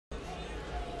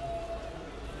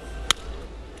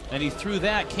And he threw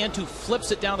that. Cantu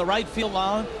flips it down the right field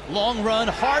line. Long run.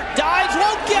 Hart dives.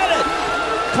 Won't get it.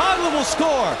 Conlon will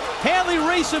score. Hanley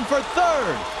racing for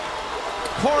third.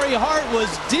 Corey Hart was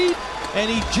deep, and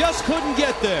he just couldn't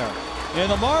get there.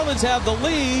 And the Marlins have the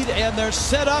lead, and they're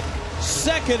set up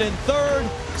second and third.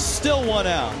 Still one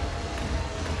out.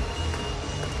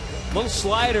 Little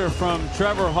slider from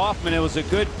Trevor Hoffman. It was a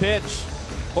good pitch.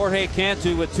 Jorge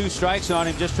Cantu with 2 strikes on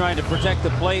him, just trying to protect the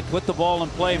plate, put the ball in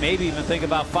play, maybe even think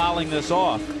about fouling this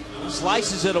off.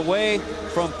 Slices it away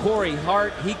from Corey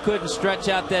Hart. He couldn't stretch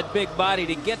out that big body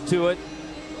to get to it.